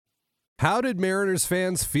How did Mariners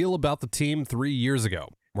fans feel about the team 3 years ago?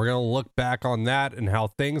 We're going to look back on that and how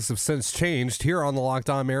things have since changed here on the Locked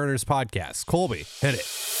On Mariners podcast. Colby, hit it.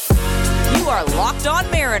 You are Locked On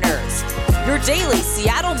Mariners, your daily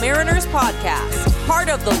Seattle Mariners podcast. Part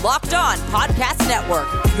of the Locked On Podcast Network,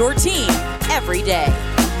 your team every day.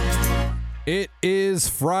 It is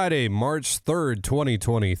Friday, March 3rd,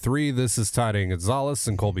 2023. This is Ty Gonzalez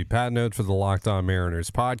and Colby Patnode for the Locked On Mariners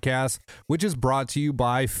podcast, which is brought to you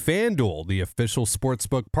by FanDuel, the official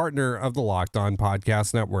sportsbook partner of the Locked On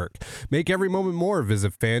Podcast Network. Make every moment more.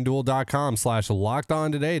 Visit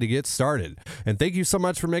FanDuel.com/LockedOn today to get started. And thank you so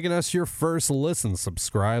much for making us your first listen.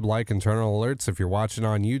 Subscribe, like, and turn on alerts if you're watching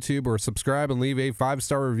on YouTube, or subscribe and leave a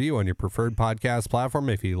 5-star review on your preferred podcast platform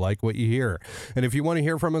if you like what you hear. And if you want to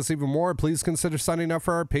hear from us even more, please consider signing up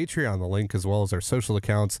for our Patreon. The link, as well as our social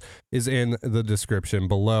accounts, is in the description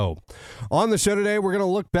below. On the show today, we're going to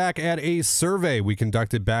look back at a survey we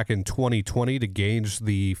conducted back in 2020 to gauge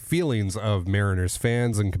the feelings of Mariners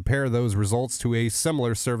fans and compare those results to a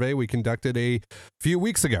similar survey we conducted a few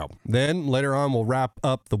weeks ago. Then later on, we'll wrap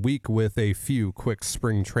up the week with a few quick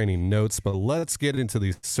spring training notes, but let's get into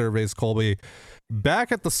these surveys, Colby.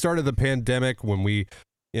 Back at the start of the pandemic,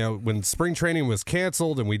 when spring training was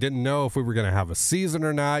canceled and we didn't know if we were going to have a season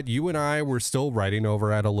or not, you and I were still writing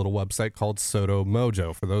over at a little website called Soto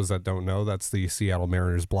Mojo. For those that don't know, that's the Seattle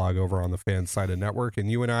Mariners blog over on the Fansided Network. And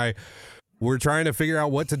you and I were trying to figure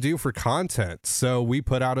out what to do for content. So we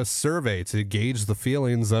put out a survey to gauge the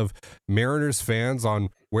feelings of Mariners fans on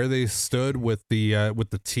where they stood with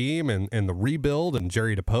the team and the rebuild and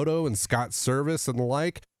Jerry Dipoto and Scott Servais and the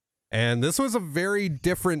like. And this was a very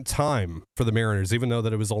different time for the Mariners, even though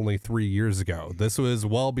that it was only 3 years ago. This was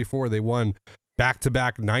well before they won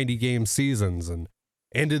back-to-back 90-game seasons and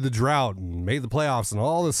ended the drought and made the playoffs and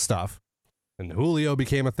all this stuff. And Julio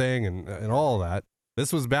became a thing and all of that.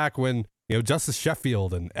 This was back when, Justice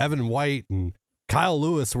Sheffield and Evan White and Kyle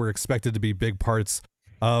Lewis were expected to be big parts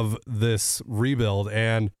of this rebuild.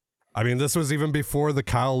 And I mean, this was even before the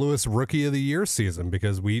Kyle Lewis Rookie of the Year season,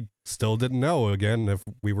 because we still didn't know, again, if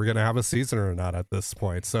we were going to have a season or not at this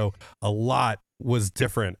point. So a lot was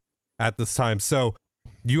different at this time. So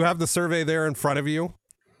you have the survey there in front of you.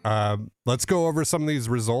 Let's go over some of these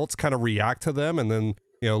results, kind of react to them. And then,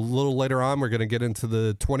 a little later on, we're going to get into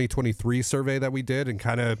the 2023 survey that we did and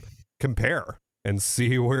kind of compare and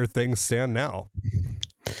see where things stand now.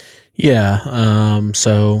 Yeah,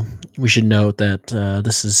 so we should note that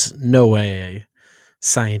this is no way a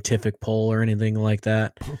scientific poll or anything like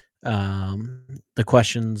that. The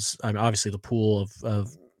questions, obviously the pool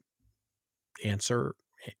of answer,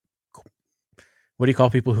 what do you call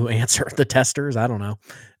people who answer? The testers? I don't know.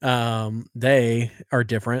 They are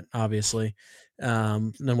different, obviously,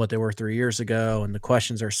 than what they were 3 years ago. And the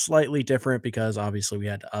questions are slightly different because obviously we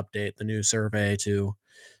had to update the new survey to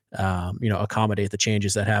accommodate the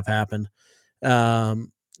changes that have happened.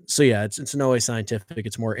 So yeah, it's no way scientific.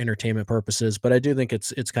 It's more entertainment purposes, but I do think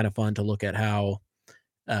it's kind of fun to look at how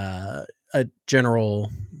a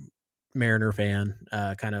general Mariner fan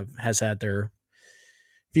kind of has had their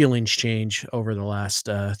feelings change over the last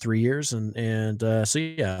 3 years. And so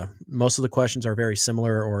yeah, most of the questions are very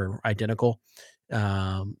similar or identical.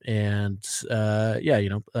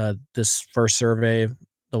 This first survey,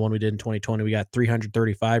 the one we did in 2020, we got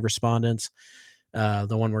 335 respondents. The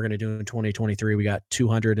one we're going to do in 2023, we got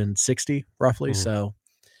 260 roughly. So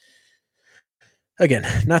again,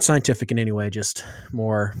 not scientific in any way, just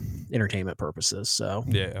more entertainment purposes. So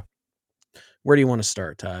yeah. Where do you want to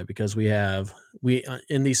start, Ty? Because we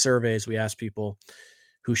in these surveys, we ask people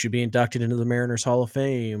who should be inducted into the Mariners Hall of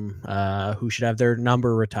Fame, who should have their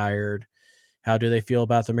number retired. How do they feel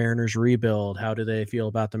about the Mariners rebuild? How do they feel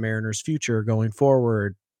about the Mariners future going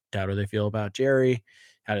forward? How do they feel about Jerry?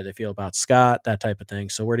 How do they feel about Scott? That type of thing.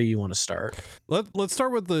 So where do you want to start? Let's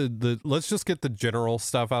start with let's just get the general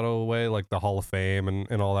stuff out of the way, like the Hall of Fame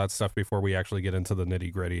and all that stuff, before we actually get into the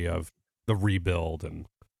nitty gritty of the rebuild and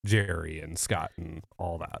Jerry and Scott and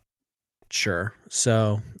all that. Sure.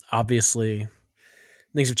 So obviously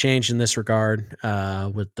things have changed in this regard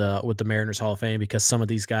with the Mariners Hall of Fame, because some of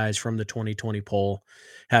these guys from the 2020 poll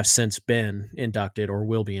have since been inducted or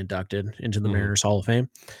will be inducted into the Mariners Hall of Fame.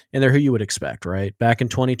 And they're who you would expect, right? Back in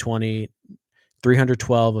 2020,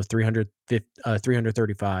 312 of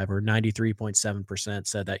 335 or 93.7%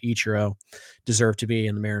 said that Ichiro deserved to be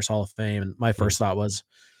in the Mariners Hall of Fame. And my first thought was,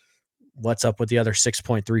 what's up with the other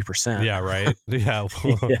 6.3%? Yeah, right. Yeah.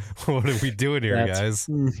 What are we doing here, guys?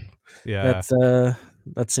 Yeah.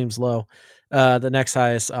 That seems low. The next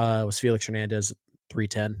highest was Felix Hernandez,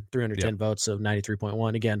 310 votes, so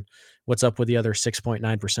 93.1. Again, What's up with the other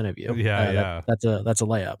 6.9% of you? Yeah. That's a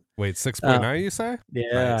layup. Wait, 6.9 you say? Yeah,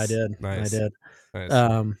 I Nice. did. I Nice. did. Nice.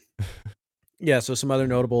 Um, yeah. So some other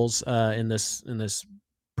notables in this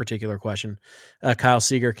particular question, Kyle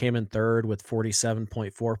Seager came in third with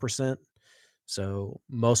 47.4%. So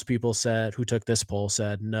most people who took this poll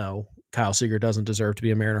said no, Kyle Seager doesn't deserve to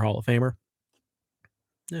be a Mariner Hall of Famer.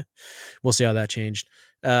 Yeah, we'll see how that changed.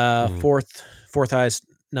 Mm. Fourth highest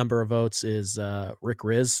number of votes is Rick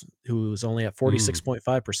Riz, who's only at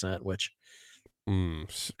 46.5%, which come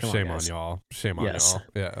on, Shame on guys. y'all. Shame on Yes. y'all.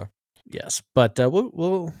 Yeah. Yes, but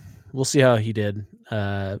we'll see how he did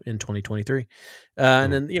in 2023,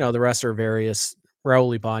 and then the rest are various.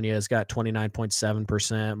 Raul Ibanez got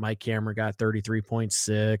 29.7%. Mike Cameron got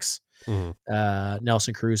 33.6%.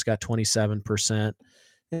 Nelson Cruz got 27%,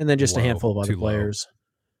 and then just a handful of other players.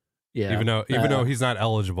 Yeah, even though he's not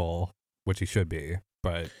eligible, which he should be,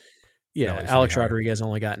 but yeah, Alex Rodriguez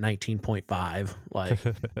only got 19.5. Like,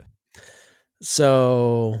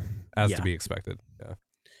 so as to be expected. Yeah,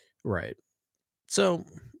 right. So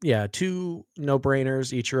yeah, two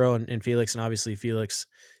no-brainers, Ichiro and Felix, and obviously Felix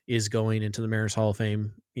is going into the Mariners Hall of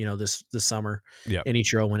Fame, this summer. Yeah, and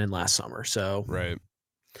Ichiro went in last summer, so right.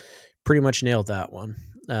 Pretty much nailed that one.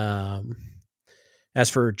 As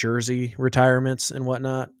for jersey retirements and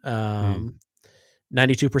whatnot, 92%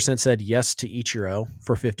 said yes to Ichiro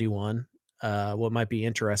for 51. What might be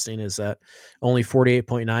interesting is that only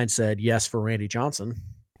 48.9 said yes for Randy Johnson,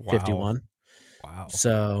 51. Wow.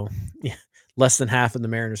 So yeah, less than half of the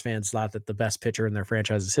Mariners fans thought that the best pitcher in their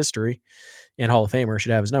franchise's history and Hall of Famer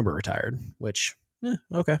should have his number retired, which,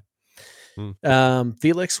 okay.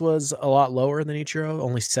 Felix was a lot lower than Ichiro,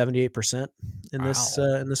 only 78% in this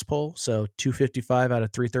poll. So 255 out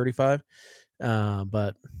of 335.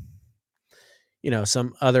 But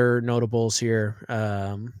some other notables here.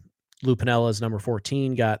 Lou Pinella's number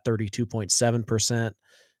 14 got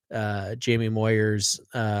 32.7%. Jamie Moyer's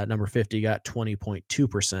number 50 got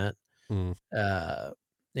 20.2%.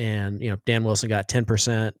 And Dan Wilson got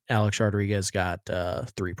 10%. Alex Rodriguez got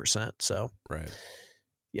 3%. So right.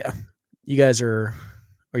 Yeah. You guys were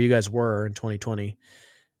in 2020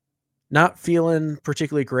 not feeling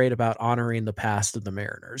particularly great about honoring the past of the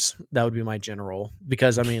Mariners. That would be my general,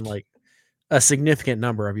 because I mean, like, a significant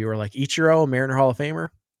number of you are like, Ichiro, Mariner Hall of Famer?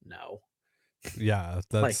 No. Yeah,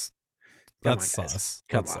 that's sus. Come That's on.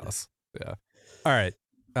 sus. Yeah. All right.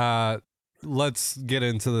 Let's get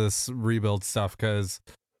into this rebuild stuff, because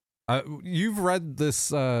you've read this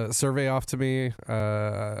survey off to me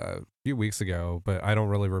a few weeks ago, but I don't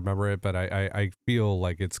really remember it. But I feel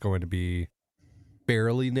like it's going to be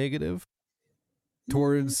fairly negative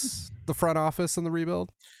towards the front office and the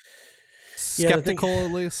rebuild. Skeptical,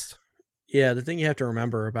 at least. Yeah, the thing you have to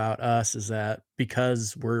remember about us is that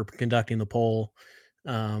because we're conducting the poll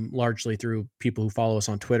largely through people who follow us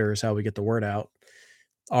on Twitter is how we get the word out.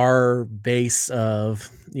 Our base of,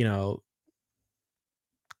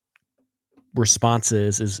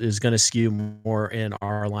 responses is going to skew more in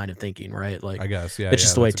our line of thinking, right? Like, I guess, yeah. It's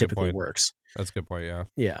just the way it typically works. That's a good point, yeah.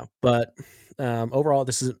 Yeah, but overall,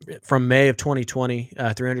 this is from May of 2020,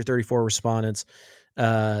 334 respondents.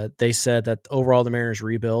 They said that overall the Mariners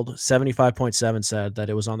rebuild, 75.7 said that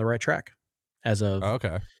it was on the right track as of.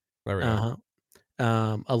 Okay. There we go.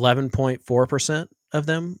 11.4% of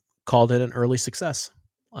them called it an early success.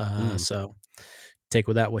 So take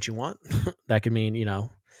with that what you want. That could mean,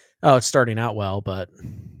 it's starting out well, but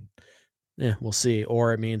yeah, we'll see.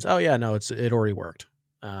 Or it means, oh yeah, no, it already worked.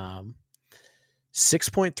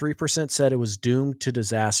 6.3% said it was doomed to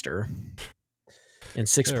disaster, and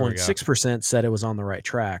 6.6% said it was on the right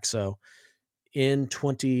track. So in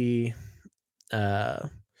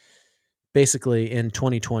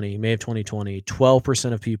 2020, May of 2020,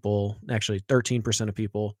 12% of people, actually 13% of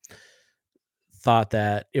people, thought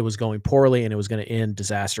that it was going poorly and it was going to end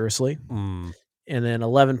disastrously. And then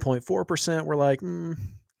 11.4% were like,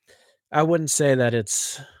 I wouldn't say that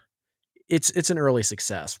it's an early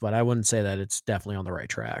success, but I wouldn't say that it's definitely on the right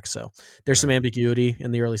track. So there's some ambiguity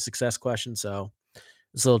in the early success question. So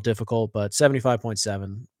it's a little difficult, but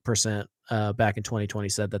 75.7% back in 2020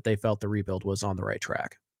 said that they felt the rebuild was on the right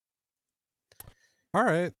track. All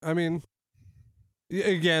right. I mean,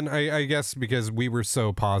 again, I guess because we were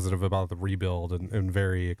so positive about the rebuild and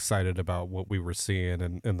very excited about what we were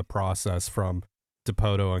seeing in the process from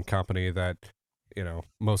Dipoto and company, that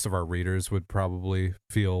most of our readers would probably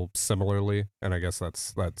feel similarly, and I guess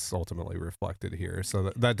that's ultimately reflected here.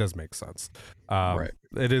 So that does make sense. Right.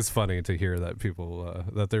 It is funny to hear that people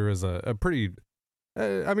that there is a pretty,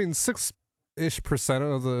 6-ish%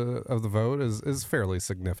 of the vote is fairly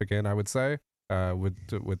significant, I would say.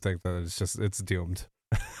 Would think that it's doomed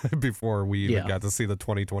before we even Yeah. got to see the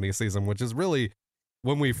 2020 season, which is really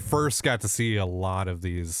when we first got to see a lot of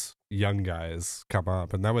these young guys come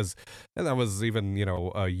up. And that was even,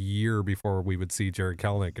 a year before we would see Jared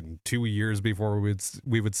Kelenic, and 2 years before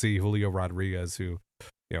we would see Julio Rodriguez, who,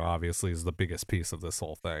 obviously is the biggest piece of this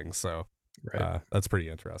whole thing. So Right. that's pretty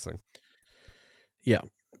interesting. Yeah.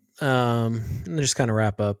 And just kind of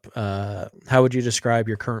wrap up. How would you describe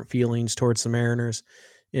your current feelings towards the Mariners?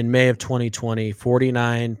 In May of 2020,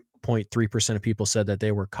 49.3% of people said that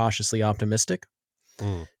they were cautiously optimistic.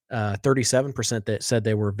 37% that said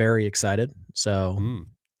they were very excited. So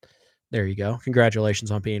there you go.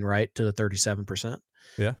 Congratulations on being right to the 37%.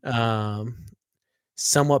 Yeah.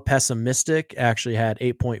 Somewhat pessimistic actually had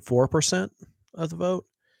 8.4% of the vote.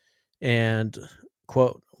 And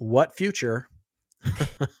quote, what future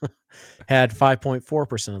had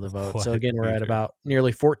 5.4% of the vote. So again, we're at about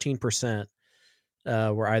nearly 14%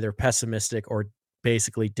 were either pessimistic or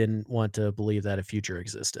basically didn't want to believe that a future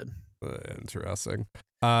existed. Interesting.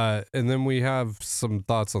 And then we have some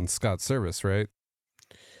thoughts on Scott Service, right?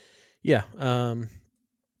 Yeah.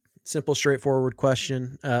 Simple, straightforward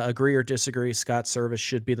question. Agree or disagree? Scott Service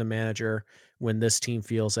should be the manager when this team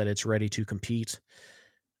feels that it's ready to compete.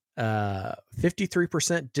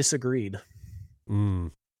 53% disagreed.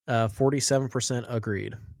 47%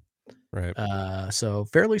 agreed. Right. So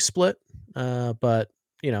fairly split. But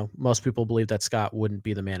most people believe that Scott wouldn't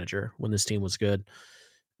be the manager when this team was good.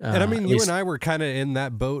 And I mean, you and I were kind of in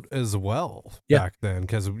that boat as well back then,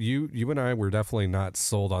 because you and I were definitely not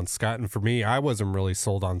sold on Scott. And for me, I wasn't really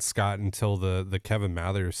sold on Scott until the Kevin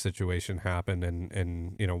Mather situation happened,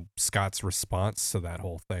 and Scott's response to that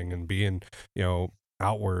whole thing, and being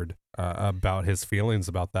outward about his feelings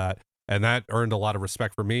about that, and that earned a lot of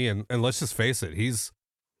respect for me. And let's just face it, he's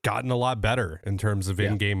gotten a lot better in terms of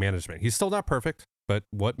in-game management. He's still not perfect, but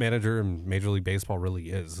what manager in Major League Baseball really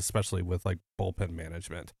is, especially with like bullpen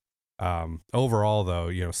management. Overall,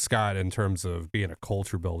 though, Scott, in terms of being a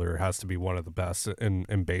culture builder, has to be one of the best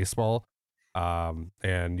in baseball.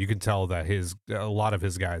 And you can tell that a lot of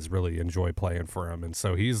his guys really enjoy playing for him, and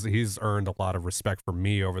so he's earned a lot of respect from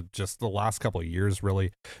me over just the last couple of years,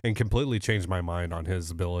 really, and completely changed my mind on his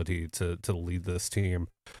ability to lead this team,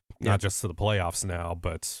 not just to the playoffs now,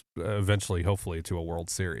 but eventually, hopefully, to a World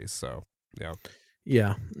Series. So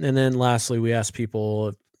yeah. And then lastly, we asked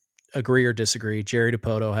people agree or disagree. Jerry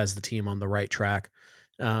Dipoto has the team on the right track.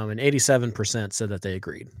 And 87% said that they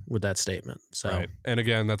agreed with that statement. So, right. And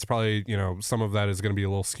again, that's probably, some of that is going to be a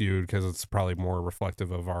little skewed because it's probably more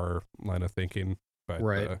reflective of our line of thinking. But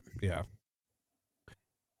yeah.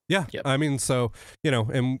 Yep. I mean, so,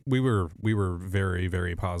 and we were very,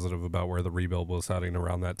 very positive about where the rebuild was heading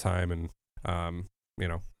around that time. And,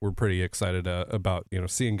 we're pretty excited about,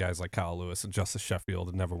 seeing guys like Kyle Lewis and Justice Sheffield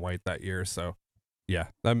and Nevin White that year. So, yeah,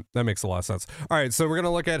 that makes a lot of sense. All right, so we're going to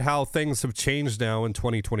look at how things have changed now in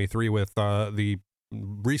 2023 with the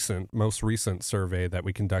most recent survey that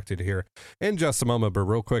we conducted here in just a moment. But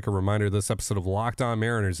real quick, a reminder, this episode of Locked On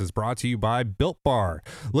Mariners is brought to you by Built Bar.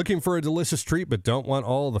 Looking for a delicious treat but don't want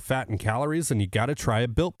all the fat and calories? Then you got to try a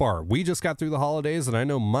Built Bar. We just got through the holidays, and I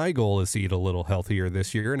know my goal is to eat a little healthier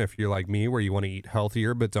this year. And if you're like me, where you want to eat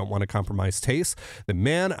healthier but don't want to compromise taste, then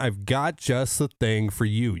man, I've got just the thing for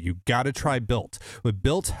you. You got to try Built. With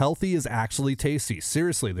Built, healthy is actually tasty.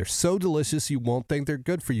 Seriously, they're so delicious you won't think they're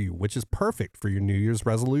good for you, which is perfect for your New Year's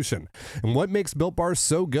resolution. And what makes Built Bars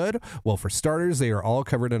so good? Well, for starters, they are all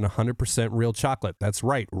covered in 100% real chocolate. That's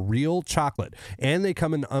right, real chocolate. And they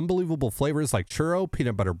come in unbelievable flavors like churro,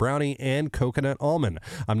 peanut butter brownie, and coconut almond.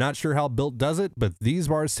 I'm not sure how Built does it, but these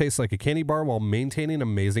bars taste like a candy bar while maintaining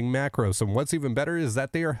amazing macros. And what's even better is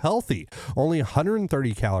that they are healthy. Only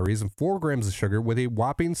 130 calories and 4 grams of sugar with a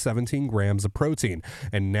whopping 17 grams of protein.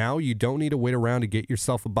 And now you don't need to wait around to get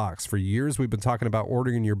yourself a box. For years, we've been talking about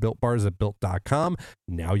ordering your Built Bars at Built.com.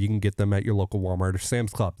 Now you can get them at your local Walmart or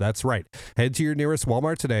Sam's Club. That's right. Head to your nearest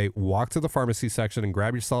Walmart today, walk to the pharmacy section, and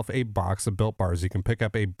grab yourself a box of Built Bars. You can pick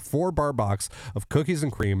up a 4-bar box of cookies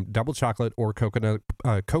and cream, double chocolate, or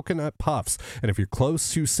coconut puffs. And if you're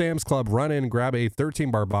close to Sam's Club, run in and grab a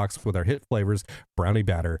 13-bar box with our hit flavors, brownie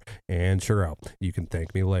batter, and churro. You can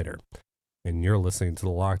thank me later. And you're listening to the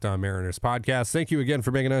Locked On Mariners podcast. Thank you again for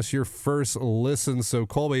making us your first listen. So,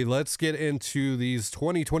 Colby, let's get into these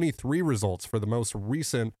 2023 results for the most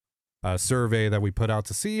recent survey that we put out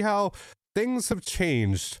to see how things have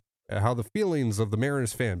changed, how the feelings of the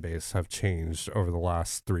Mariners fan base have changed over the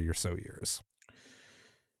last 3 or so years.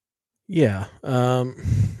 Yeah.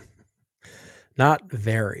 Not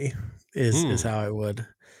very is how I would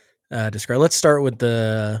describe. Let's start with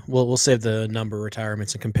we'll save the number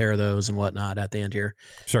retirements and compare those and whatnot at the end here.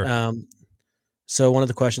 Sure. So one of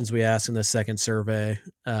the questions we asked in the second survey,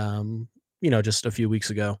 just a few weeks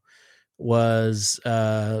ago, was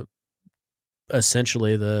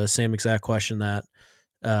essentially the same exact question that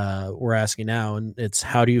we're asking now, and it's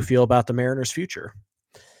how do you feel about the Mariners' future?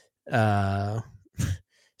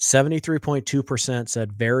 73.2%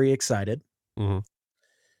 said very excited,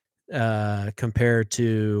 Mm-hmm. compared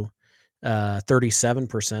to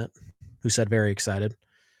 37% who said very excited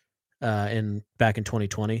back in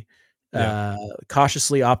 2020. Yeah.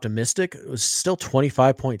 Cautiously optimistic was still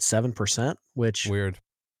 25.7%, which Weird.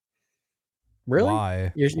 really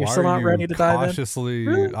Why? you're Why still are not ready you to dive in? cautiously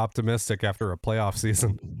Really? optimistic after a playoff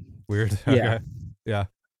season? Weird. Yeah. Okay. Yeah.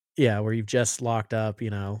 Yeah, where you've just locked up,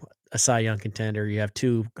 a Cy Young contender. You have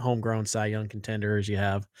 2 homegrown Cy Young contenders. You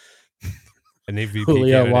have An MVP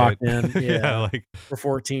Julio candidate. locked in, Yeah. yeah, Like, for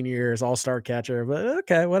 14 years, all-star catcher, but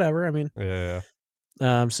okay, whatever. I mean, yeah.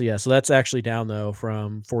 so that's actually down though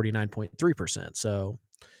from 49.3%. So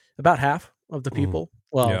about half of the Mhm. people,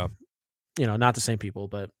 well, Yeah. not the same people,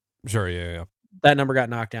 but Sure. Yeah. Yeah. that number got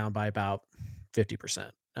knocked down by about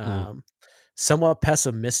 50%. Mhm. Somewhat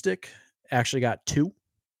pessimistic actually got two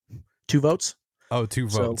votes. Oh, 2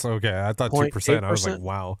 So votes. Okay. I thought 2%. I was like, 0.8%.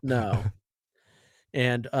 wow. No.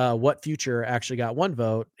 And what future actually got 1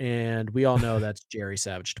 vote, and we all know that's Jerry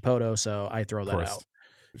Savage Dipoto, so I throw Of that out. course.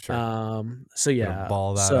 Sure. So Gonna yeah,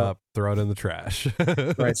 ball that so up, throw it in the trash.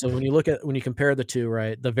 right, so when you compare the 2,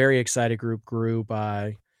 right, the very excited group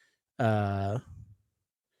uh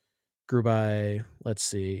grew by, let's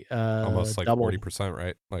see, Almost like double. 40%,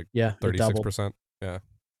 right? Like Yeah, it doubled. 36%. Yeah.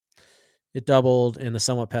 It doubled, and the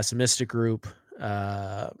somewhat pessimistic group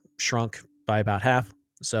shrunk by about half.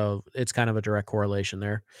 So it's kind of a direct correlation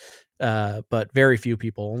there. But very few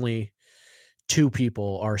people, only 2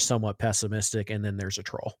 people are somewhat pessimistic, and then there's a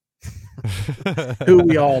troll who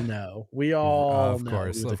we all know. We all Of know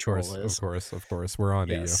course, who the of troll course, of is. course, of course. We're on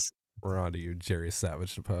to you. Yes. We're on to you, Jerry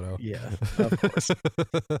Savage Dipoto. Yeah, of course.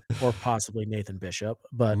 Or possibly Nathan Bishop.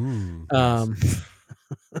 But Yes, um,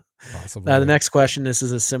 the possibly. next question, this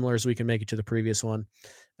is as similar as we can make it to the previous one.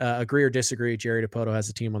 Agree or disagree, Jerry Dipoto has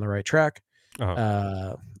the team on the right track.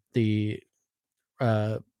 Uh-huh. The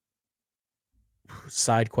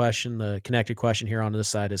side question, the connected question here on this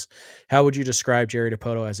side is, how would you describe Jerry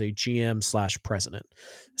Dipoto as a GM/president?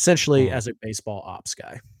 Essentially, Mm, as a baseball ops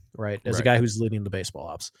guy, right? As a right. guy who's leading the baseball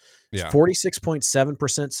ops. Yeah.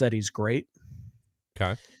 46.7% said he's great.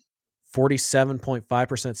 Okay.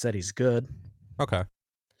 47.5% said he's good. Okay.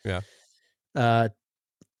 Yeah.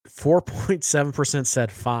 4.7%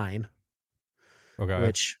 said fine, Okay.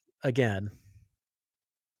 which again,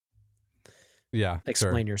 Yeah. Sure.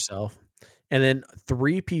 explain yourself. And then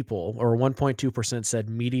 3 people, or 1.2%, said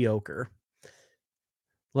mediocre.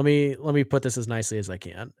 Let me put this as nicely as I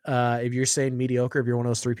can. If you're saying mediocre, if you're one of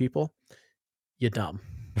those 3 people, you're dumb.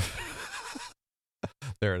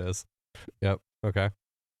 There it is. Yep. Okay.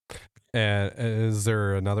 And is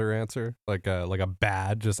there another answer? Like a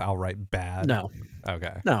bad, just outright bad? No,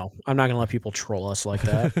 Okay. no, I'm not gonna let people troll us like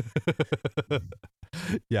that.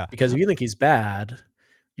 Yeah. Because if you think he's bad,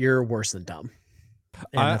 you're worse than dumb.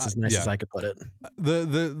 And that's as nice Yeah. as I could put it.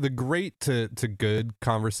 The great to good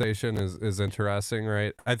conversation is interesting,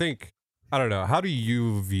 right? I don't know, how do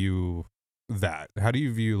you view that? How do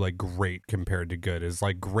you view like great compared to good? Is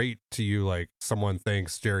like great to you like someone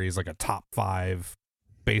thinks Jerry's like a top 5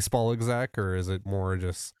 baseball exec, or is it more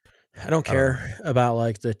just I don't I don't know. care about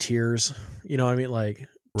like the tiers. You know what I mean? Like to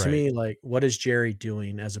Right. me, like what is Jerry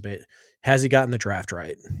doing as a bit? Has he gotten the draft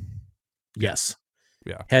right? Yeah. Yes.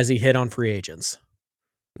 Yeah. Has he hit on free agents?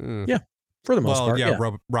 Mm. Yeah. For the most Well, part. yeah,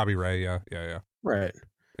 Yeah. Robbie Ray, yeah. Right.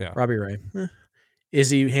 Yeah. Robbie Ray. Is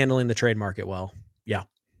he handling the trade market well? Yeah.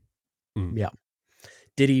 Mm. Yeah.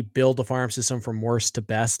 Did he build the farm system from worst to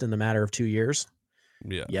best in the matter of 2 years?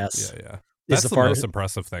 Yeah. Yes. Yeah. Is That's the the farm most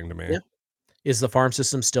impressive thing to me. Yeah. Is the farm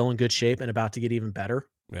system still in good shape and about to get even better?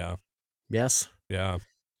 Yeah. Yes. Yeah.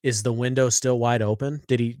 Is the window still wide open?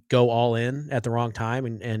 Did he go all in at the wrong time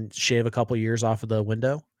and shave a couple years off of the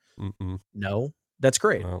window? Mm-mm. No. That's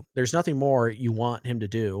great. No. There's nothing more you want him to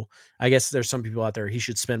do. I guess there's some people out there, he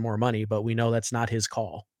should spend more money, but we know that's not his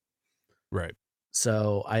call. Right.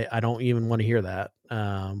 So I don't even want to hear that.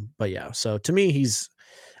 But yeah, so to me,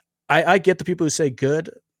 I get the people who say good,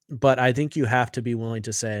 but I think you have to be willing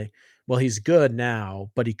to say, well, he's good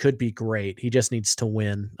now, but he could be great. He just needs to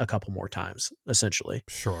win a couple more times, essentially.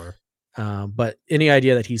 Sure. But any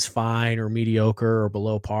idea that he's fine or mediocre or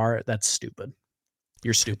below par, that's stupid.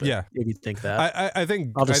 You're stupid Yeah. if you think that. I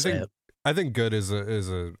think I'll just say it. I think good is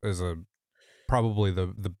a probably the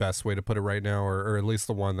best way to put it right now, or at least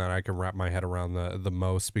the one that I can wrap my head around the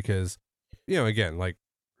most, because again, like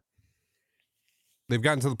they've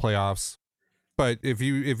gotten to the playoffs. But if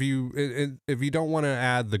you don't want to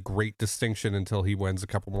add the great distinction until he wins a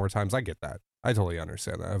couple more times, I get that. I totally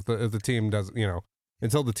understand that. If the team does,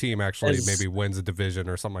 until the team actually maybe wins a division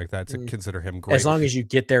or something like that, to consider him great. As long as you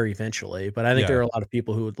get there eventually. But I think there are a lot of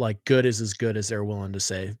people who like good is as good as they're willing to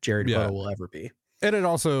say Jerry Dipoto will ever be. And it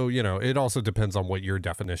also, it also depends on what your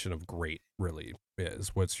definition of great really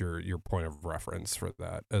is. What's your point of reference for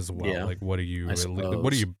that as well? Yeah, like, what are you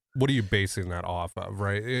basing that off of?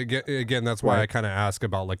 Right. Again, that's why I kind of ask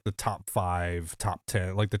about like the top 5, top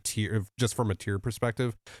 10, like the tier, just from a tier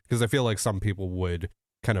perspective, because I feel like some people would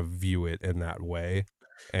kind of view it in that way.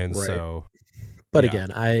 And so, but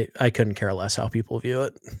again, I couldn't care less how people view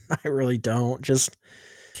it. I really don't. Just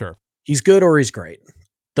sure. He's good or he's great.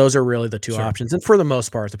 Those are really the two options. And for the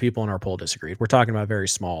most part, the people in our poll disagreed. We're talking about a very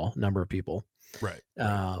small number of people. Right.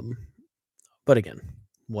 But again,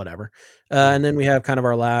 whatever. And then we have kind of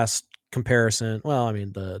our last comparison. Well, I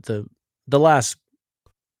mean, the last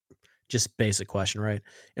just basic question, right?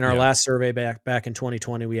 In our last survey back in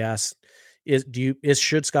 2020, we asked,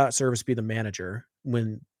 should Scott Service be the manager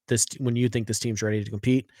when you think this team's ready to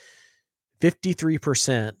compete?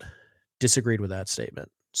 53% disagreed with that statement.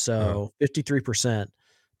 So 53%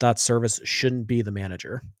 thought Service shouldn't be the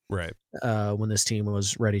manager, right? When this team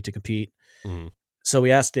was ready to compete. So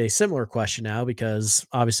we asked a similar question now, because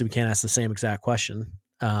obviously we can't ask the same exact question.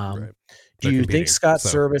 Do you think Scott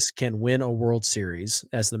Service can win a World Series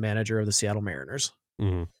as the manager of the Seattle Mariners?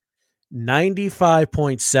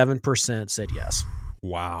 95.7% said yes.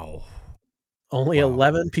 Wow. Only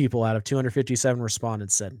 11 people out of 257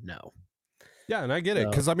 respondents said no. Yeah, and I get it,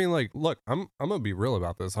 because I mean, like, look, I'm gonna be real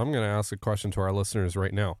about this. I'm gonna ask a question to our listeners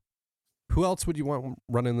right now. Who else would you want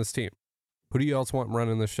running this team? Who do you else want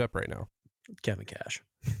running this ship right now? Kevin Cash,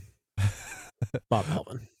 Bob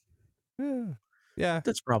Melvin. Yeah,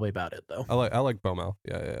 that's probably about it, though. I like Bo Mel.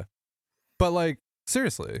 Yeah. But like,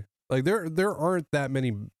 seriously, like there aren't that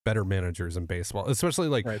many better managers in baseball, especially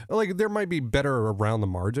like there might be better around the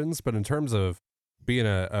margins, but in terms of being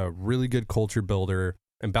a really good culture builder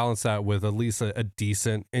and balance that with at least a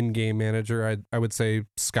decent in-game manager, I would say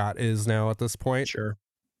Scott is now at this point. Sure.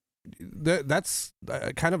 That's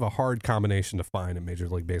kind of a hard combination to find in Major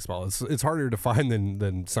League Baseball. It's harder to find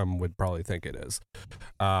than some would probably think it is.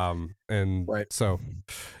 So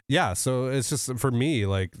it's just, for me,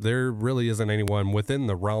 like, there really isn't anyone within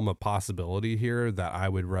the realm of possibility here that I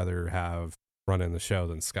would rather have running the show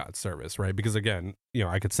than Scott Service, right? Because again,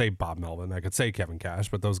 I could say Bob Melvin, I could say Kevin Cash,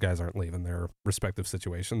 but those guys aren't leaving their respective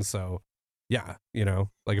situations. So yeah,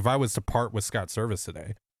 like, if I was to part with Scott Service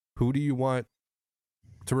today, who do you want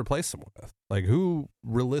to replace him with? Like, who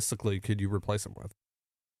realistically could you replace him with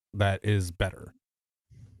that is better?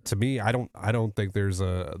 To me, I don't think there's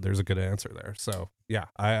a good answer there. So yeah,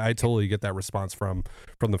 I totally get that response from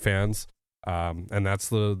the fans, and that's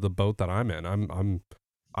the boat that I'm in.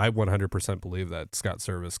 I 100% believe that Scott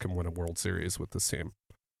Service can win a World Series with this team.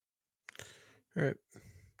 All right.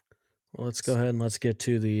 Well, let's go ahead and let's get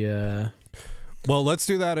to the. Well, let's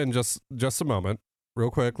do that in just a moment. Real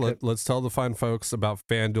quick, let's tell the fine folks about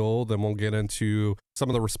FanDuel. Then we'll get into some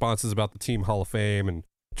of the responses about the Team Hall of Fame and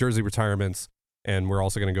jersey retirements. And we're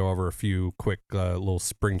also going to go over a few quick little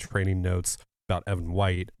spring training notes about Evan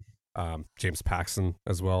White, James Paxton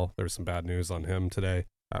as well. There's some bad news on him today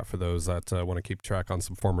for those that want to keep track on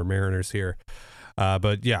some former Mariners here.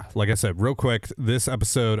 But yeah, like I said, real quick, this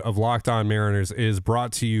episode of Locked On Mariners is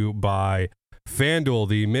brought to you by FanDuel.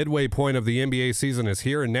 The midway point of the NBA season is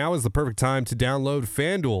here, and now is the perfect time to download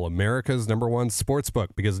FanDuel, America's #1 sportsbook,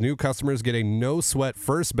 because new customers get a no-sweat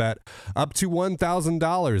first bet up to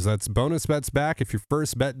 $1,000. That's bonus bets back if your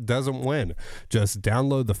first bet doesn't win. Just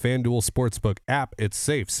download the FanDuel Sportsbook app. It's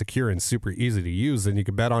safe, secure, and super easy to use, and you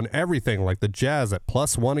can bet on everything like the Jazz at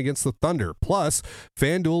 +1 against the Thunder. Plus,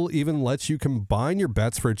 FanDuel even lets you combine your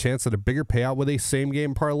bets for a chance at a bigger payout with a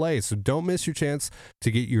same-game parlay, so don't miss your chance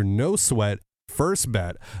to get your no-sweat first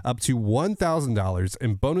bet up to $1,000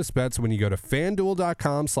 in bonus bets when you go to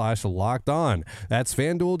FanDuel.com/LockedOn. That's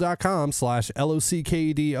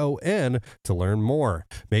FanDuel.com/LOCKEDON to learn more.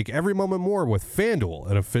 Make every moment more with FanDuel,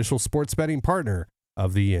 an official sports betting partner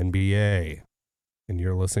of the NBA. And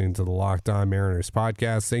you're listening to the Locked On Mariners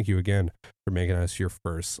podcast. Thank you again for making us your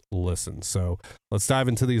first listen. So let's dive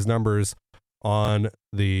into these numbers on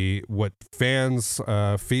what fans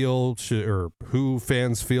feel should, or who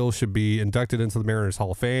fans feel should be inducted into the Mariners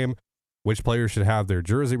Hall of Fame, which players should have their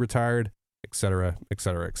jersey retired, et cetera, et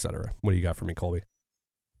cetera, et cetera. What do you got for me, Colby?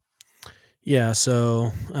 Yeah,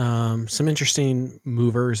 so some interesting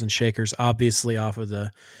movers and shakers. Obviously, off of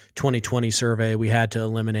the 2020 survey, we had to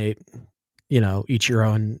eliminate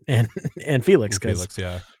Ichiro and Felix, because Felix,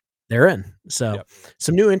 yeah. they're in. So Yep.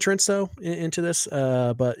 some new entrants though into this.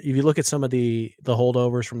 But if you look at some of the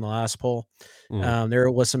holdovers from the last poll,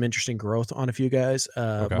 there was some interesting growth on a few guys.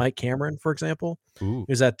 Okay. Mike Cameron, for example, Ooh.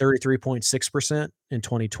 he was at 33.6% in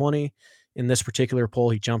 2020. In this particular poll,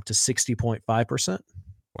 he jumped to 60.5%.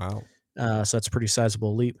 Wow. So that's a pretty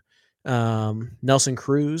sizable leap. Nelson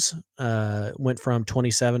Cruz went from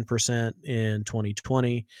 27% in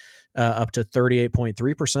 2020 up to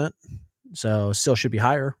 38.3%. So still should be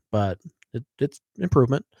higher, but it's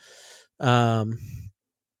improvement. Kyle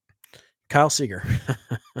Seager.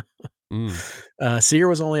 Seager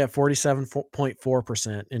was only at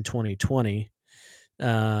 47.4% in 2020.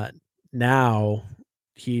 Now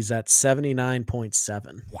he's at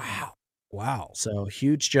 79.7. Wow. So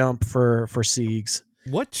huge jump for Siegs.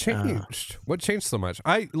 What changed? What changed so much?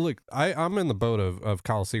 I'm in the boat of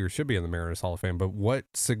Kyle Seager should be in the Mariners Hall of Fame, but what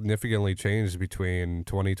significantly changed between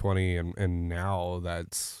 2020 and now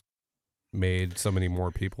that's made so many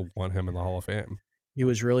more people want him in the Hall of Fame? He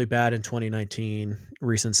was really bad in 2019,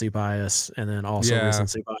 recency bias, and then also Yeah.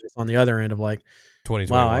 recency bias on the other end of like,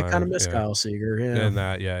 2021. wow, I kind of miss Kyle Seager. Yeah. And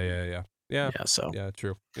that, yeah. So yeah,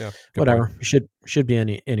 true. Yeah. Whatever. Should be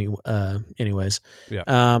anyways.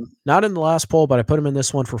 Yeah. Not in the last poll, but I put him in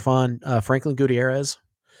this one for fun. Franklin Gutierrez.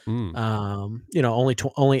 Mm. Only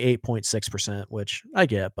 8.6%, which I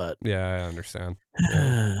get, but yeah, I understand.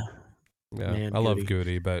 Yeah. Man, I love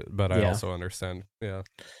Goody, but I Yeah. also understand. Yeah.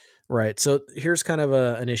 Right. So here's kind of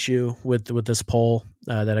an issue with this poll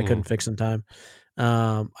that I couldn't fix in time.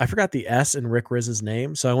 I forgot the S in Rick Riz's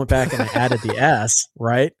name, so I went back and I added the S,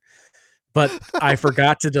 right? But I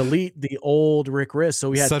forgot to delete the old Rick Riz. So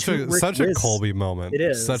we had such a Colby moment. It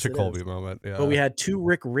is such a Colby moment. Yeah. But we had 2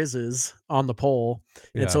 Rick Rizzes on the poll,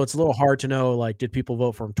 and Yeah. so it's a little hard to know, like, did people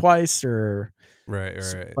vote for him twice or Right.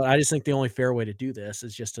 But I just think the only fair way to do this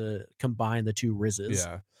is just to combine the 2 Rizzes.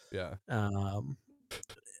 Yeah.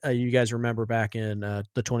 You guys remember back in the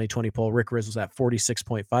 2020 poll, Rick Riz was at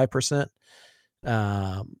 46.5%.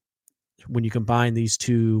 When you combine these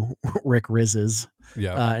 2 Rick Rizzes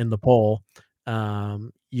in the poll,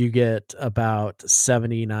 you get about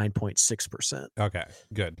 79.6%. Okay,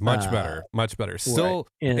 good. Much better. Still,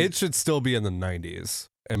 right. it should still be in the 90s,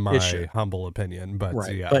 in my humble opinion. But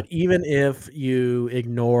right. yeah. But even if you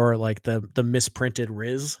ignore like the misprinted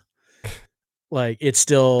Riz, like it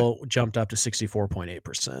still jumped up to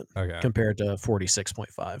 64.8% compared to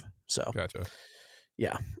 46.5. So gotcha.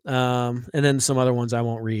 Yeah. And then some other ones I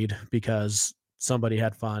won't read because somebody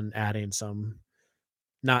had fun adding some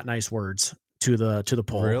not nice words to the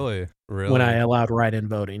poll. Really? When I allowed write-in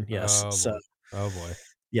voting. Yes. Oh boy.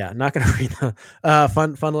 Yeah, not going to read the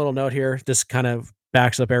fun little note here. This kind of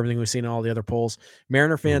backs up everything we've seen in all the other polls.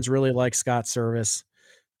 Mariner fans really like Scott Service,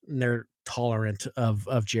 and they're tolerant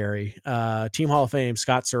of Jerry. Team Hall of Fame,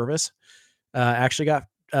 Scott Service actually got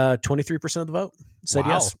 23% of the vote. Said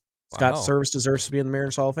yes. Scott Service deserves to be in the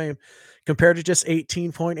Mariners Hall of Fame, compared to just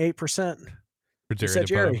 18.8% for said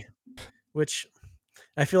Jerry, which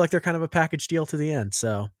I feel like they're kind of a package deal to the end.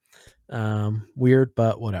 So weird,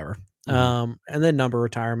 but whatever. And then number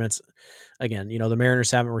retirements. Again, the Mariners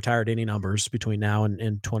haven't retired any numbers between now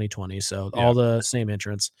and 2020. So all the same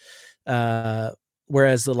entrants.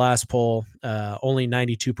 Whereas the last poll, only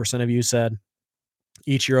 92% of you said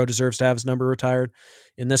Ichiro deserves to have his number retired.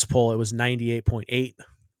 In this poll, it was 98.8%.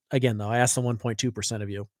 Again, though, I asked the 1.2% of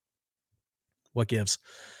you. What gives?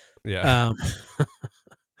 Yeah.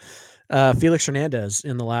 Felix Hernandez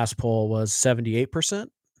in the last poll was 78%.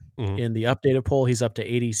 In the updated poll, he's up to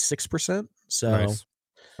 86%. So nice.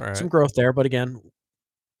 All right. Some growth there. But again,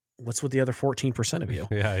 what's with the other 14% of you?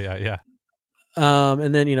 Yeah.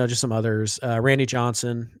 And then, just some others. Randy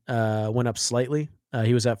Johnson went up slightly.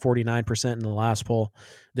 He was at 49% in the last poll.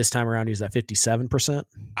 This time around, he was at 57%.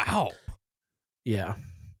 Ow. Yeah.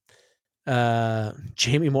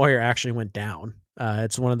 Jamie Moyer actually went down.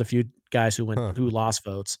 It's one of the few guys who lost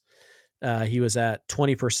votes. He was at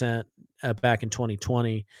 20% back in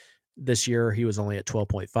 2020. This year, he was only at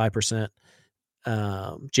 12.5%.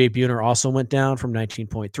 Jay Buhner also went down from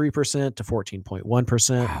 19.3% to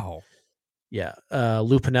 14.1%. Wow. Yeah.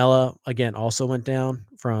 Lou Piniella, again, also went down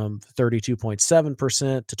from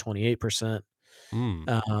 32.7% to 28%.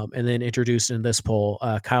 And then introduced in this poll,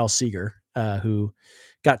 Kyle Seager, who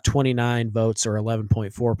got 29 votes or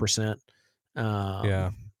 11.4%.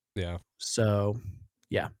 Yeah. So,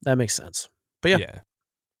 yeah, that makes sense. But yeah.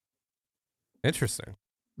 Interesting.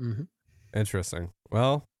 Mm-hmm. Interesting.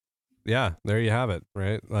 Well, yeah, there you have it,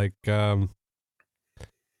 right? Like,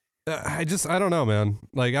 I don't know, man.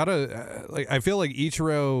 Like I feel like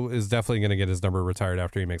Ichiro is definitely going to get his number retired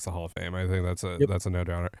after he makes the Hall of Fame. I think that's Yep. a no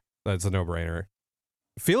doubter. That's a no brainer.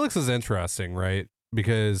 Felix is interesting, right?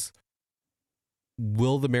 Because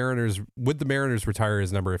would the Mariners retire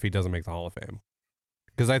his number if he doesn't make the Hall of Fame?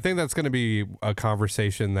 Because I think that's going to be a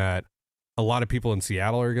conversation that a lot of people in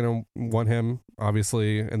Seattle are going to want him,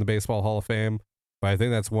 obviously, in the Baseball Hall of Fame. But I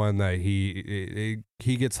think that's one that he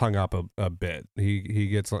gets hung up a bit.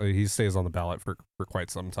 He stays on the ballot for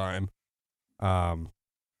quite some time.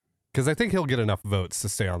 Because I think he'll get enough votes to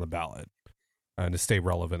stay on the ballot and to stay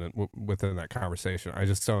relevant within that conversation. I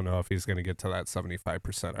just don't know if he's going to get to that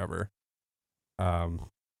 75% ever. But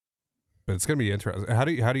it's going to be interesting. How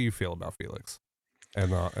do you feel about Felix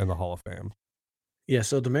and the Hall of Fame? Yeah,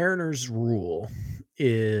 so the Mariners' rule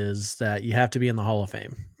is that you have to be in the Hall of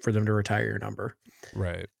Fame for them to retire your number.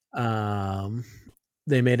 Right.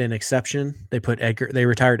 They made an exception. They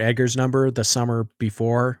retired Edgar's number the summer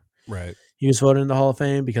before Right. he was voted in the Hall of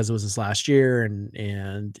Fame because it was his last year,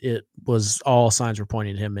 and it was all signs were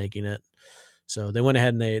pointing to him making it. So they went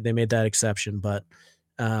ahead and they made that exception. But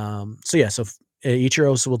so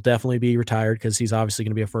Ichiro will definitely be retired because he's obviously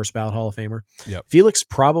going to be a first ballot Hall of Famer. Yep. Felix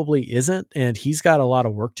probably isn't, and he's got a lot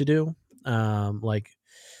of work to do.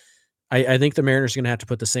 I think the Mariners are going to have to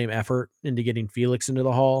put the same effort into getting Felix into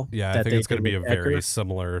the Hall. Yeah, I think it's going to be a very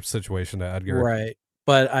similar situation to Edgar. Right.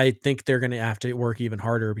 But I think they're going to have to work even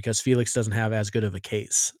harder because Felix doesn't have as good of a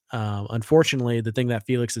case. Unfortunately, the thing that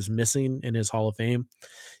Felix is missing in his Hall of Fame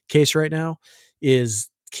case right now is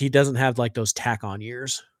he doesn't have like those tack on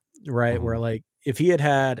years, right? Where like if he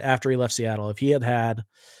had after he left Seattle, if he had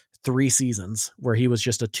 3 seasons where he was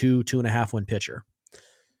just a 2.5 win pitcher,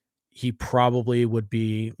 he probably would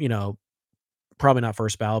be, probably not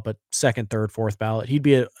first ballot, but second, third, fourth ballot. He'd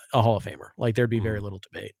be a Hall of Famer. Like there'd be very little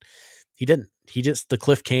debate. He didn't. The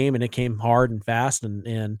cliff came and it came hard and fast.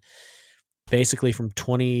 And basically from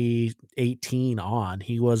 2018 on,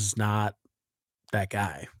 he was not that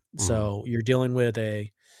guy. So you're dealing with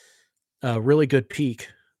a really good peak,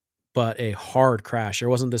 but a hard crash. There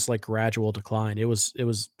wasn't this like gradual decline. It was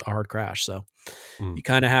a hard crash. So you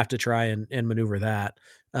kind of have to try and maneuver that.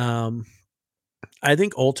 I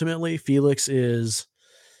think ultimately Felix is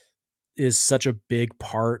such a big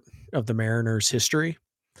part of the Mariners' history,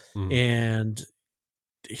 and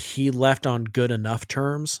he left on good enough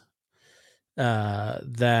terms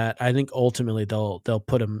that I think ultimately they'll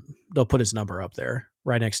put his number up there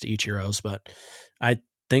right next to Ichiro's. But I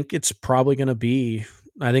think it's probably going to be.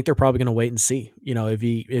 I think they're probably going to wait and see. If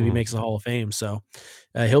he makes the Hall of Fame, so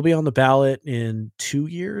he'll be on the ballot in 2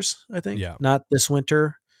 years. I think, not this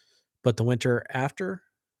winter, but the winter after.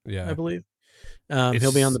 Yeah, I believe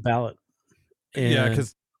he'll be on the ballot. Yeah,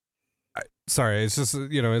 because sorry, it's just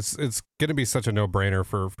it's going to be such a no brainer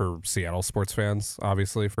for Seattle sports fans,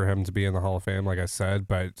 obviously, for him to be in the Hall of Fame, like I said.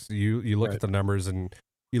 But you look at the numbers and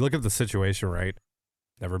you look at the situation, right?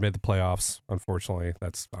 Never made the playoffs, unfortunately.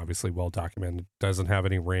 That's obviously well documented. Doesn't have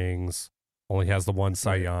any rings. Only has the one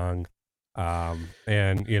Cy Young. And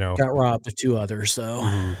got robbed of 2 others.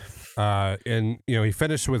 So. And he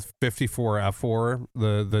finished with 54 F4.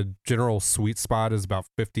 The general sweet spot is about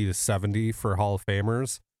 50 to 70 for Hall of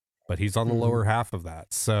Famers, but he's on the lower half of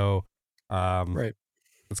that. So, right.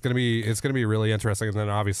 It's gonna be really interesting. And then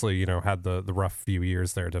obviously, had the rough few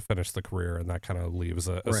years there to finish the career, and that kind of leaves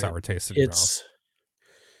a sour taste in your mouth.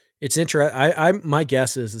 It's interesting. My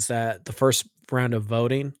guess is that the first round of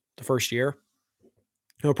voting, the first year,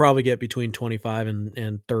 he'll probably get between 25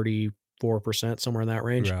 and 34%, somewhere in that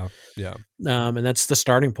range. Yeah. And that's the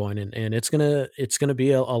starting point, and it's gonna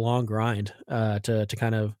be a long grind to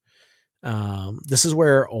kind of. This is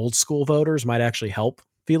where old school voters might actually help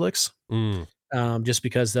Felix, just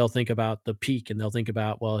because they'll think about the peak and they'll think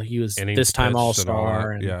about, well, he was innings this time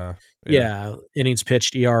all-star, and innings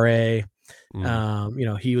pitched, ERA.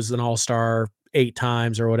 He was an all-star 8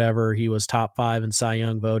 times or whatever. He was top 5 in Cy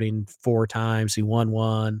Young voting 4 times. He won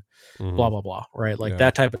 1. Blah blah blah. Right, like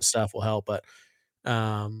that type of stuff will help. But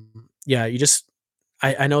you just.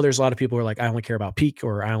 I know there's a lot of people who are like, I only care about peak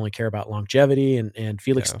or I only care about longevity. And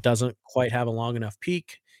Felix doesn't quite have a long enough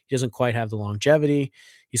peak. He doesn't quite have the longevity.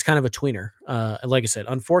 He's kind of a tweener. Like I said,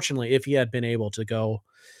 unfortunately, if he had been able to go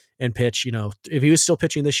and pitch, if he was still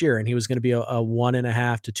pitching this year and he was going to be a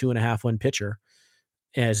 1.5 to 2.5 win pitcher,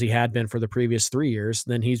 as he had been for the previous 3 years,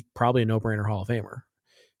 then he's probably a no-brainer Hall of Famer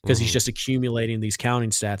because he's just accumulating these counting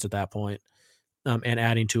stats at that point, and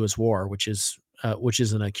adding to his WAR, which is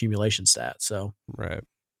an accumulation stat. So right,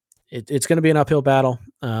 it's going to be an uphill battle.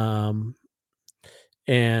 And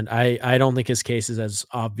And I don't think his case is as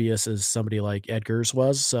obvious as somebody like Edgar's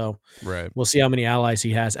was. So Right. we'll see how many allies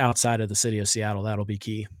he has outside of the city of Seattle. That'll be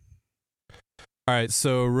key. All right,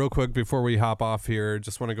 so real quick before we hop off here,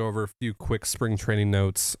 just want to go over a few quick spring training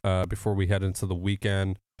notes before we head into the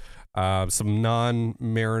weekend. Some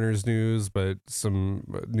non-Mariners news, but some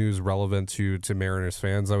news relevant to Mariners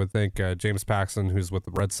fans, I would think. James Paxton, who's with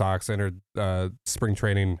the Red Sox, entered spring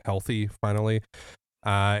training healthy finally,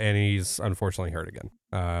 and he's unfortunately hurt again.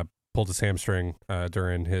 Pulled his hamstring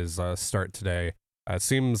during his start today.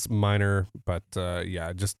 Seems minor, but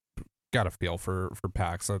yeah, just got a feel for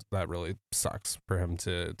Pax. That really sucks for him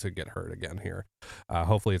to get hurt again here.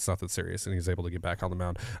 Hopefully it's nothing serious and he's able to get back on the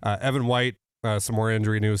mound. Evan White, some more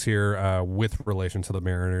injury news here with relation to the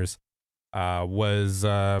Mariners. Was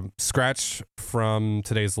scratched from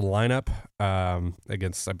today's lineup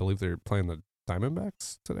against, I believe they're playing the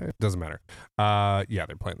Diamondbacks today. Doesn't matter. Yeah,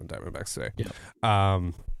 they're playing the Diamondbacks today.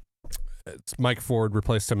 Yeah. It's Mike Ford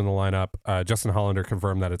replaced him in the lineup. Justin Hollander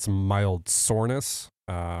confirmed that it's mild soreness,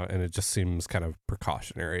 and it just seems kind of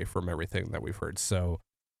precautionary from everything that we've heard. So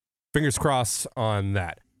fingers crossed on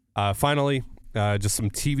that. Finally, just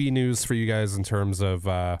some TV news for you guys in terms of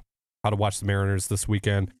how to watch the Mariners this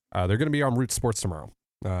weekend. They're going to be on Root Sports tomorrow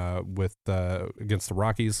with against the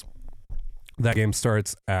Rockies. That game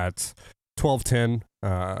starts at 12:10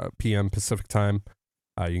 p.m. Pacific time.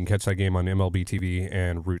 You can catch that game on MLB TV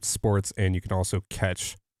and Root Sports, and you can also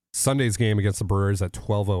catch Sunday's game against the Brewers at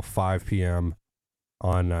 12:05 p.m.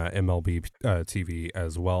 on MLB TV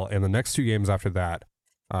as well. And the next two games after that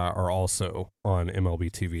are also on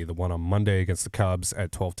MLB TV. The one on Monday against the Cubs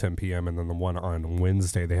at 12:10 p.m. and then the one on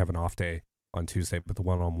Wednesday. They have an off day on Tuesday, but the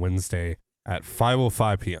one on Wednesday at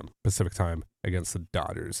 5:05 p.m. Pacific time against the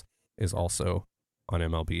Dodgers is also on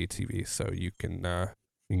MLB TV. So you can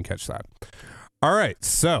catch that. All right,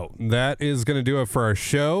 so that is going to do it for our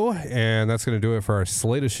show, and that's going to do it for our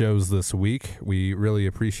slate of shows this week. We really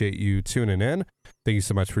appreciate you tuning in. Thank you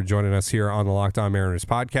so much for joining us here on the Locked On Mariners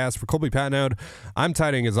podcast. For Colby Patnode, I'm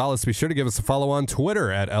Titan Gonzalez. Be sure to give us a follow on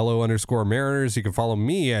Twitter at LO_Mariners. You can follow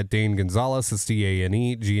me at Dane Gonzalez. That's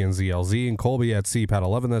DaneGNZLZ, and Colby at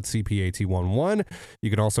CPAT11. That's CPAT11. You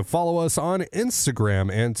can also follow us on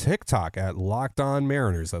Instagram and TikTok at Locked On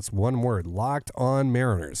Mariners. That's one word, Locked On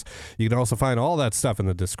Mariners. You can also find all that stuff in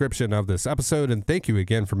the description of this episode, and thank you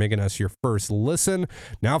again for making us your first listen.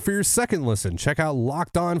 Now for your second listen, check out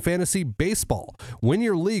Locked On Fantasy Baseball. Win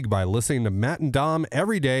your league by listening to Matt and Dom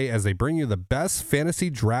every day as they bring you the best fantasy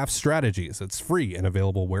draft strategies. It's free and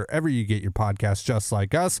available wherever you get your podcasts, just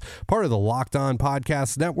like us, part of the Locked On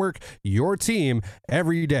Podcast Network, your team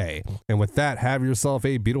every day. And with that, have yourself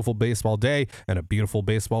a beautiful baseball day and a beautiful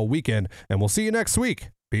baseball weekend, and we'll see you next week.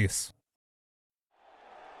 Peace.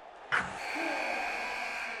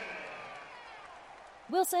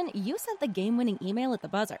 Wilson, you sent the game-winning email at the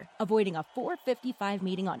buzzer, avoiding a 4:55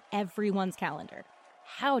 meeting on everyone's calendar.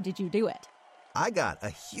 How did you do it? I got a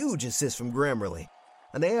huge assist from Grammarly,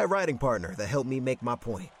 an AI writing partner that helped me make my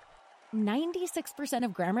point. 96%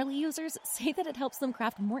 of Grammarly users say that it helps them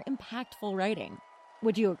craft more impactful writing.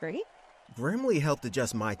 Would you agree? Grammarly helped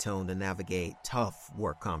adjust my tone to navigate tough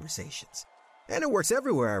work conversations. And it works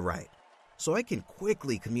everywhere I write, so I can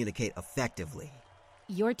quickly communicate effectively.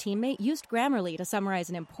 Your teammate used Grammarly to summarize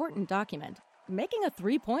an important document, making a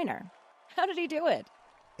 3-pointer. How did he do it?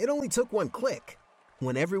 It only took one click.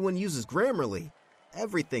 When everyone uses Grammarly,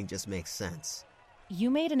 everything just makes sense. You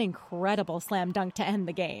made an incredible slam dunk to end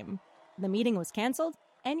the game. The meeting was canceled,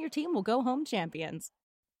 and your team will go home champions.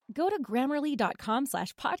 Go to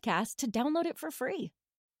Grammarly.com/podcast to download it for free.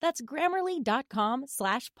 That's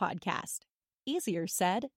Grammarly.com/podcast. Easier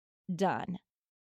said, done.